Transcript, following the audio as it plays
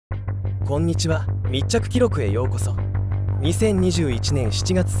こんにちは。密着記録へようこそ。2021年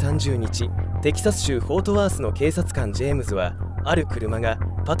7月30日、テキサス州フォートワースの警察官ジェームズは、ある車が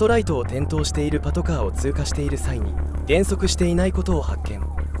パトライトを点灯しているパトカーを通過している際に減速していないことを発見。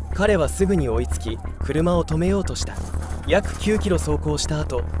彼はすぐに追いつき、車を止めようとした。約9キロ走行した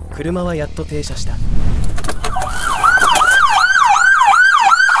後、車はやっと停車した。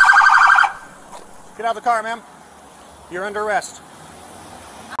Get out of the car, ma'am. You're under arrest.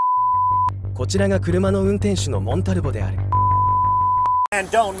 こちらが車の運転手のモンタルボである。And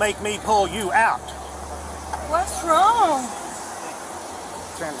don't make me pull you out. What's wrong?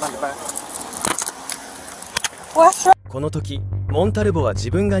 Transmitter back. What's wrong? この時、モンタルボは自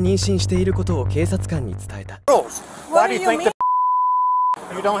分が妊娠していることを警察官に伝えた。Rules. What Why do do you you think that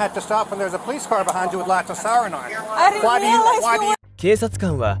you don't have to stop when there's a police car behind you with lights and siren on? I didn't realize you were... 警察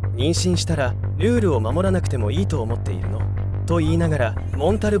官は妊娠したらルールを守らなくてもいいと思っているのと言いながら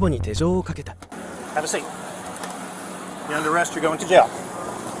モンタルボに手錠をかけた。Have a seat. You're under arrest. You're going to jail.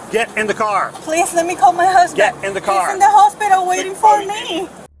 Get in the car. Please let me call my husband. Get in the car. He's in the hospital waiting for me.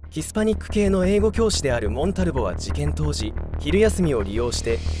 ヒスパニック系の英語教師であるモンタルボは事件当時、昼休みを利用し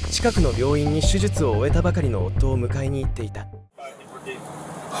て近くの病院に手術を終えたばかりの夫を迎えに行っていた。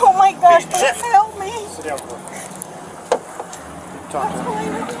Oh my gosh, please help me. Sit down. Talk to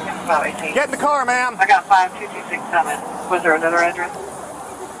him. Get in the car, ma'am. I got 5226 coming. Was there another address?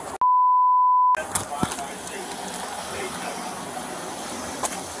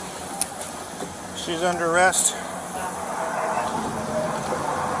 She's under arrest.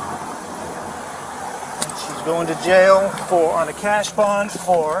 She's going to jail on a cash bond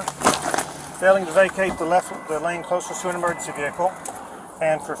for failing to vacate the lane closest to an emergency vehicle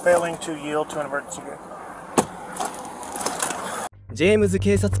and for failing to yield to an emergency vehicle. ジェームズ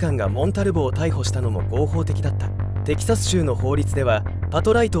警察官がモンタルボを逮捕したのも合法的だった。テキサス州の法律では、パ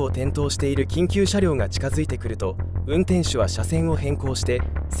トライトを点灯している緊急車両が近づいてくると、運転手は車線を変更して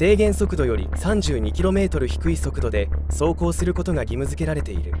制限速度より 32km 低い速度で走行することが義務付けられ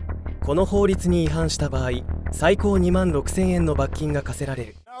ている。この法律に違反した場合、最高2万6000円の罰金が課せられ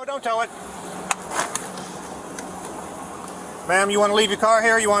る。No, don't tell it. Ma'am, you want to leave your car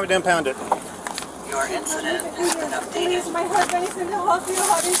here or you want me to impound it? Your incident has been Please, updated. my husband is in the hospital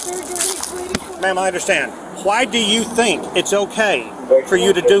having surgery. He's waiting for me. Ma'am, I understand. Why do you think it's okay for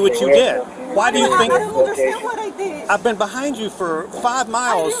you to do what you did? Why do you think... I don't understand what I did. I've been behind you for 5 I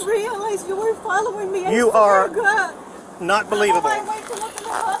miles. didn't realize you were following me. You I swear are to God. not believable. I'm on my way to look in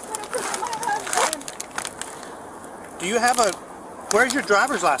the hospital to see my husband. Do you have a... Where's your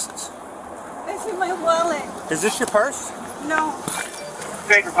driver's license? It's in my wallet. Is this your purse? No.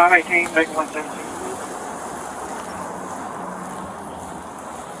 Baker 518, Baker 117.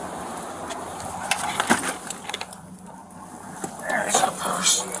 There's a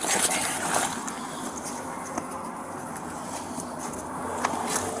purse.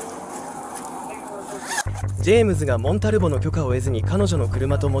ジェームズがモンタルボの許可を得ずに彼女の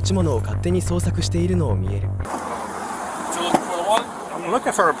車と持ち物を勝手に捜索しているのを見える。I'm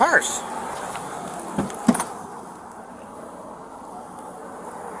looking for a purse.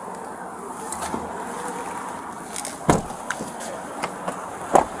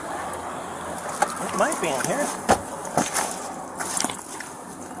 It might be in here.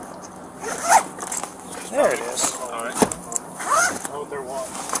 There it is. All right. Oh, there was.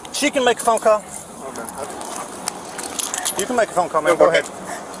 She can make a phone call. Okay. You can make a phone call, ma'am. Go ahead.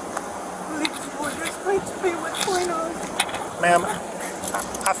 Please, explain to me what's going on. Ma'am,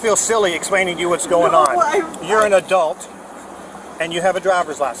 I feel silly explaining to you what's going on. You're an adult and you have a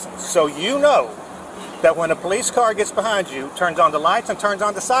driver's license. So you know that when a police car gets behind you, turns on the lights and turns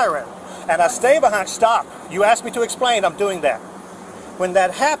on the siren. And I stay behind. Stop. You asked me to explain. I'm doing that. When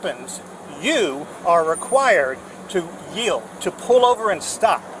that happens, you are required to yield, to pull over and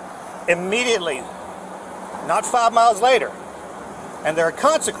stop immediately, not 5 miles later. And there are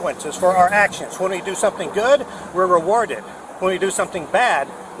consequences for our actions. When we do something good, we're rewarded. When we do something bad,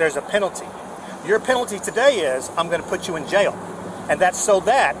 there's a penalty. Your penalty today is, I'm going to put you in jail. And that's so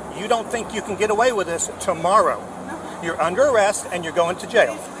that you don't think you can get away with this tomorrow. You're under arrest and you're going to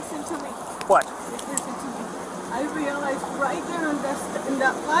jail. Please listen to me. What? Please listen to me. I realized right there in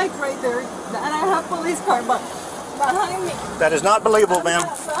that light right there that I have police car behind me. That is not believable, ma'am.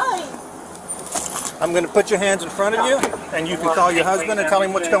 That's fine. I'm going to put your hands in front of you, and you can call your husband and tell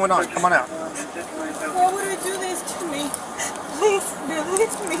him what's going on. Come on out. Why would you do this to me? Please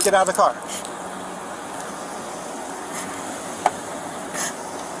release me. Get out of the car.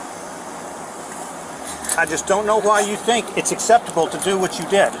 I just don't know why you think it's acceptable to do what you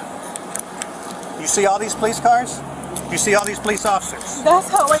did. You see all these police cars? You see all these police officers? That's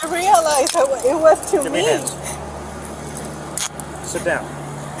how I realized it was to Give me me. hands. Sit down.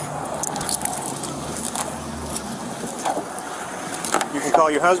 You can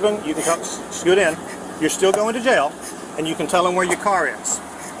call your husband, you can scoot in. You're still going to jail, and you can tell him where your car is.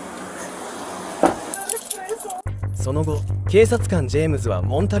 その後、警察官ジェームズは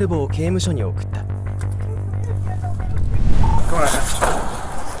モンタルボを刑務所に送った。Come on.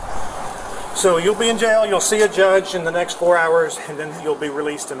 So you'll be in jail, you'll see a judge in the next 4 hours, and then you'll be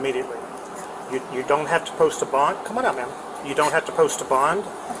released immediately. You don't have to post a bond. Come on out, man. You don't have to post a bond.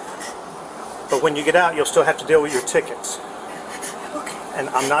 But when you get out, you'll still have to deal with your tickets. And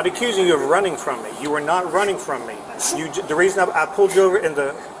I'm not accusing you of running from me. You are not running from me. The reason I pulled you over in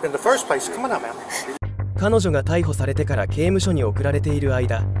the first place. Come on out, man. 彼女が逮捕されてから刑務所に送られている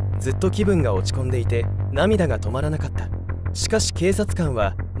間、ずっと気分が落ち込んでいて涙が止まらなかった。しかし警察官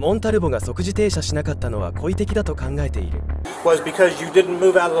はモンタルボが即時停車しなかったのは故意的だと考えている。Was because you didn't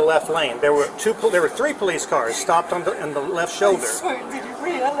move out of the left lane. There were 3 police cars stopped in the left shoulder. I swear I didn't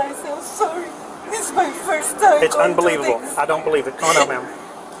realize. I'm sorry. It's my first time. It's unbelievable. I don't believe it. Come on out, ma'am.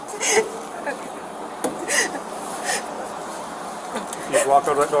 Just walk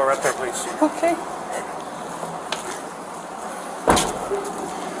over that door right there, please. Okay.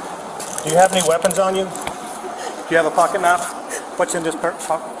 Do you have any weapons on you? Do you have a pocket knife? What's in this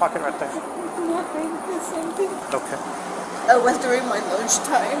pocket right there? Nothing. It's empty. Okay. I was during my lunch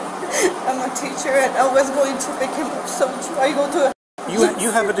time. I'm a teacher and I was going to pick him up. So I go to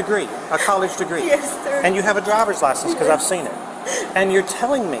You have a degree, a college degree. Yes, sir. And you have a driver's license because I've seen it. And you're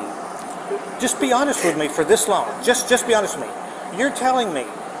telling me, just be honest with me for this long. Just be honest with me. You're telling me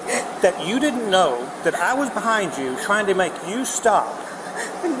that you didn't know that I was behind you trying to make you stop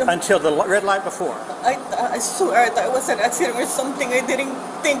until the red light before. I swear that was an accident or something. I didn't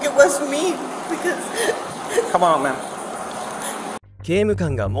think it was me because. Come on, man. 刑務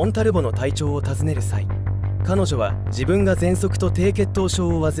官がモンタルボの体調を尋ねる際、彼女は自分が喘息と低血糖症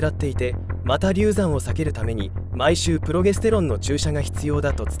を患っていて、また流産を避けるために毎週プロゲステロンの注射が必要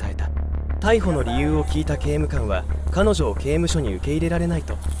だと伝えた。逮捕の理由を聞いた刑務官は彼女を刑務所に受け入れられない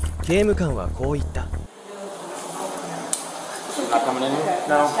と。刑務官はこう言った。Not coming in here?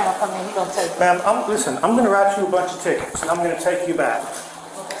 No. Ma'am, listen, I'm going to write you a bunch of tickets and I'm going to take you back.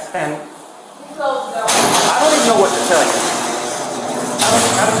 And I don't even know what to tell you.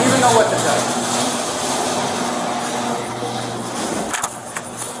 I don't even know what to tell you.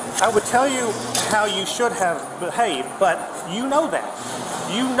 I would tell you how you should have behaved, but you know that.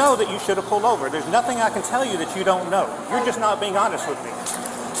 You know that you should have pulled over. There's nothing I can tell you that you don't know. You're just not being honest with me.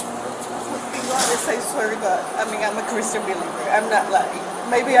 Being honest, I swear to God. I mean, I'm a Christian believer. I'm not lying.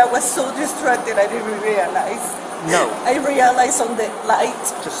 Maybe I was so distracted I didn't realize. No. I realized on the light.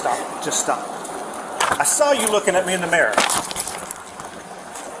 Just stop. Just stop. I saw you looking at me in the mirror.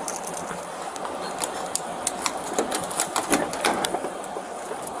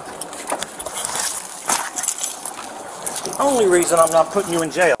 The only reason I'm not putting you in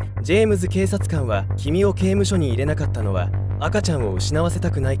jail. ジェームズ警察官は君を刑務所に入れなかったのは赤ちゃんを失わせ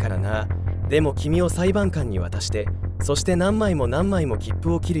たくないからな。でも君を裁判官に渡して、そして何枚も何枚も切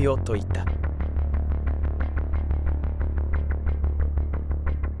符を切るよと言った。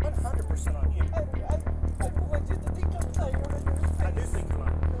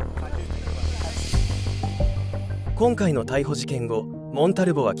今回の逮捕事件後、モンタ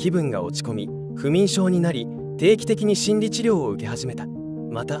ルボは気分が落ち込み、不眠症になり、定期的に心理治療を受け始めた。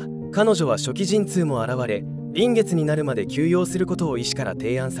また、彼女は初期陣痛も現れ、臨月になるまで休養することを医師から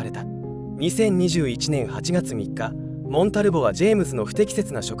提案された。2021年8月3日、モンタルボはジェームズの不適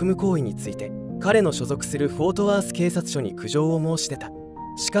切な職務行為について、彼の所属するフォートワース警察署に苦情を申し出た。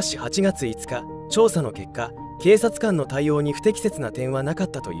しかし8月5日、調査の結果、警察官の対応に不適切な点はなかっ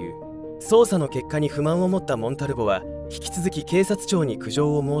たという。捜査の結果に不満を持ったモンタルボは引き続き警察庁に苦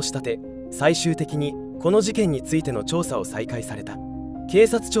情を申し立て、最終的にこの事件についての調査を再開された。警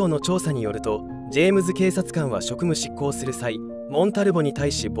察庁の調査によると、ジェームズ警察官は職務執行する際、モンタルボに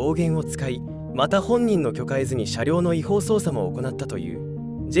対し暴言を使い、また本人の許可得ずに車両の違法操作も行ったとい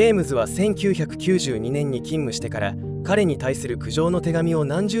う。ジェームズは1992年に勤務してから彼に対する苦情の手紙を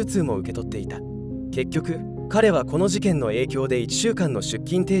何十通も受け取っていた。結局彼はこの事件の影響で1週間の出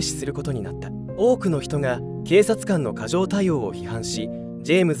勤停止することになった。多くの人が警察官の過剰対応を批判し、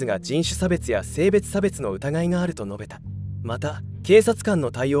ジェームズが人種差別や性別差別の疑いがあると述べた。また警察官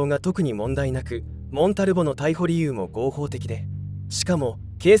の対応が特に問題なく、モンタルボの逮捕理由も合法的で、しかも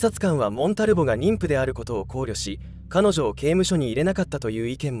警察官はモンタルボが妊婦であることを考慮し、彼女を刑務所に入れなかったという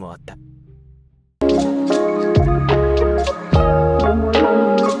意見もあった。